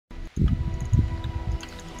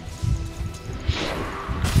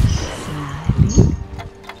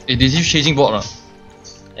Hey, this is chasing bot lah.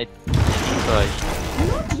 Sorry.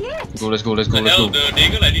 Let's go. The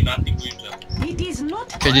Dagger I did nothing to it. It is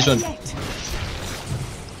not Okay, this one. yet.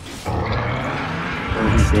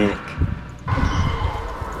 Sick.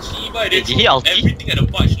 Shiba, they Did he throw ulti? everything at the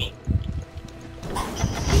punch, no?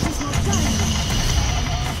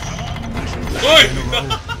 Oi!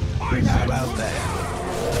 How about that?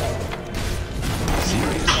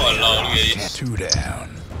 Oh, loud, look at this. 2 down.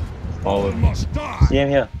 Power. See him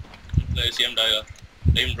here. Let me see him die.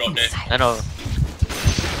 Let him drop there. I know.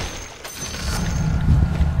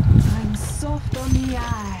 I'm soft on the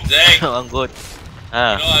eye. Zach! I'm good.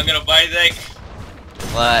 No, I'm gonna buy Zach.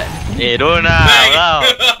 What? Hey, don't lah. Zach! Wow.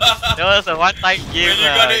 That was a one-time game When you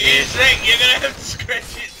lah. gotta Okay. eat Zach, you're gonna have to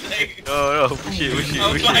scratch it, Zach. No, push it.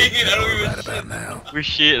 I'm buying it, I don't even Right about now.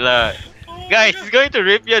 Push it lah. Guys, he's going to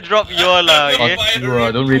rapier drop you all lah. Okay? Fuck you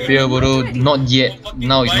ah, don't repair bro. Not yet.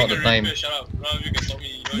 Now is not the time. Shut up. Now you can stop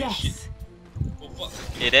me. You know shit. Yes. Oh fuck.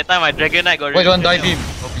 Hey, that time my Dragon Knight got Why don't rapier dive him?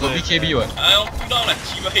 now. You got BKB what? I don't put down like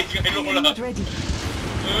Chiba, I I know am lah. not ready.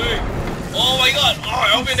 Hey. Oh my god!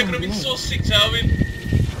 Oh, Alvin, that could have been so sick, Alvin.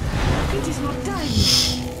 It is not time.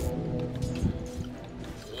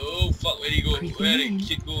 Oh fuck, where'd he go? Where did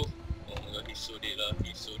kid go? Oh my god, he's so dead lah.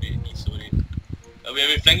 He's so dead.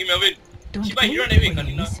 Alvin, flank him, Alvin. Don't Shiba, you run blink away, when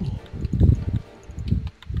you Kalina. miss me.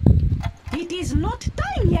 It is not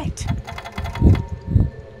time yet.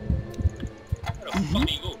 Where the fuck did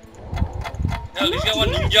he go? Hell, this guy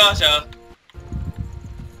want ninja, sia.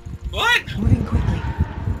 What? Moving quickly.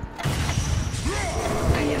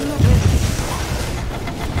 I am not ready.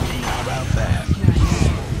 How about that?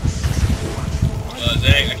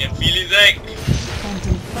 Zach, I can feel it, Zach.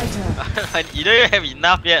 Phantom fighter. You don't even have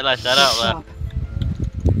enough yet lah. Shut up lah. Sharp.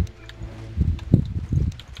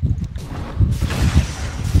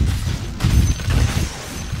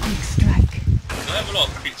 Quick strike. I have a lot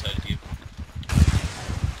of crits, I think.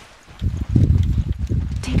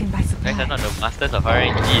 Taken by surprise. Guys are not the masters of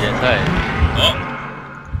RNG, that's why. Oh.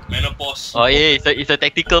 Menopause. Oh yeah, it's a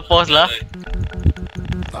tactical pause lah.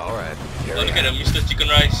 Alright, here Oh, I look at am. the Mr. Chicken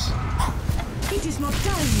Rice. It is not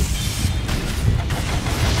time yet.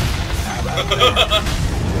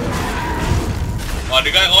 Oh,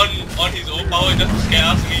 the guy on his own power just to scare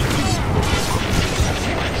us.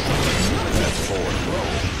 That's forward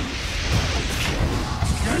roll.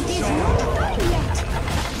 It is not time yet.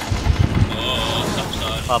 Oh,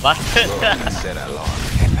 Sapsan. Oh bastard. Roll set alarm.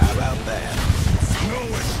 How about that?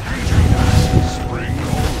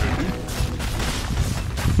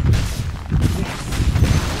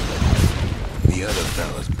 The other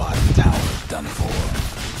fella's bottom tower's done for.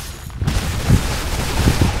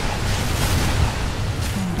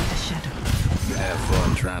 Under the shadow. Have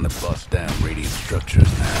fun trying to bust down radiant structures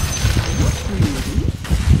now. Really?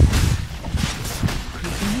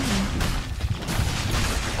 Creeping in.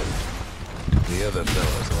 The other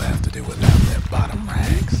fellas will have to do without their bottom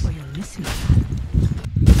rags. Or you'll miss me.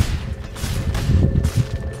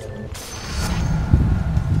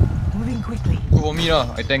 Moving quickly. Go for me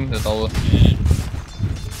lah. I tank the tower.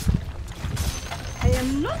 I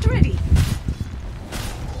am not ready.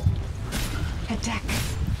 Attack.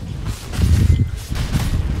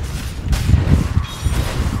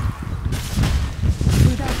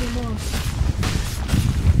 Without remorse.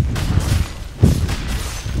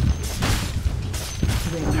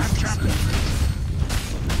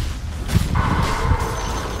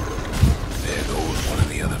 There goes one of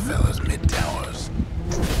the other fellas mid towers.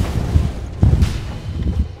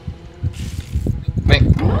 Make.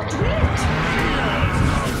 Not yet.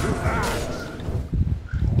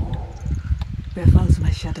 Where falls my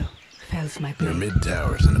shadow, fells my Your blade. mid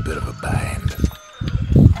tower's in a bit of a bind.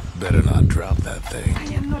 Better not drop that thing. I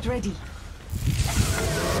am not ready.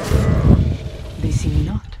 They see me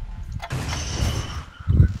not.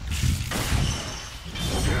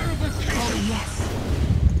 Oh yes.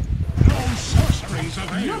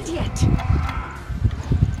 Not yet.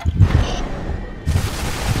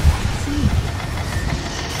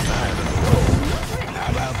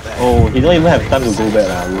 How about that? Oh, he don't even have time to go back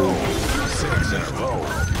lah, bro. 6 in a row.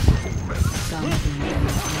 Something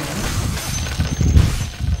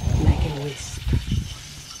like a wisp.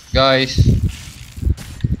 Guys.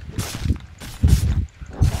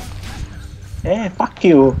 Fuck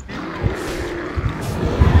you.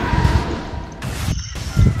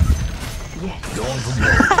 Yes. Going for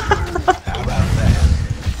gold. How about that?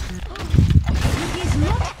 It is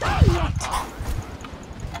not done yet.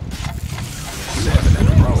 7 in a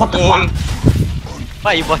row. What the fuck?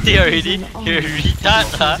 What, you bought it already? You retard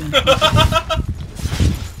huh?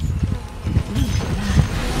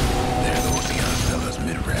 There goes the other fella's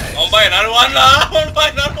mid rag. I'm buy another one lah. I wanna buy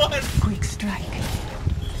another one. Quick strike.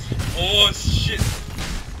 Oh shit.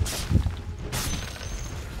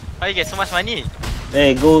 How you get so much money?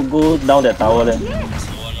 Hey, go down that tower then. No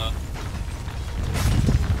one lah.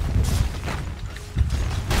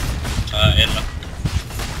 End lah.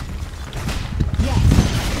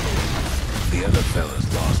 The other fellas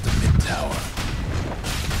lost the mid tower.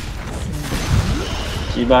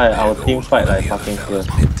 Shiba, our team fight like fucking fierce.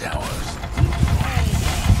 Mid towers.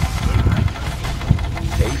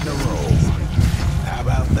 8 in a row. How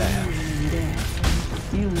about that?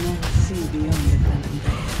 You never see beyond the curtain.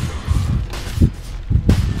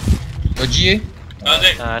 Your GA?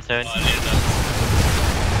 Zach. 7. Late lah.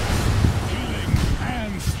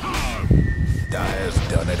 Dyer's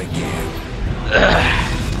done it again.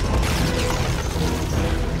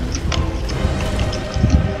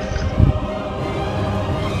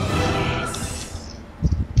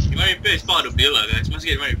 Human repair is part of the build lah, guys. Must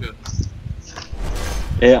get human repair.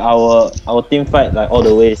 Hey, our team fight like all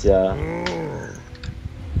the way, yeah.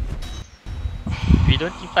 If we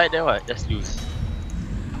don't team fight then what? Just lose.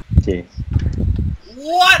 Okay.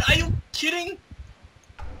 What? Are you kidding?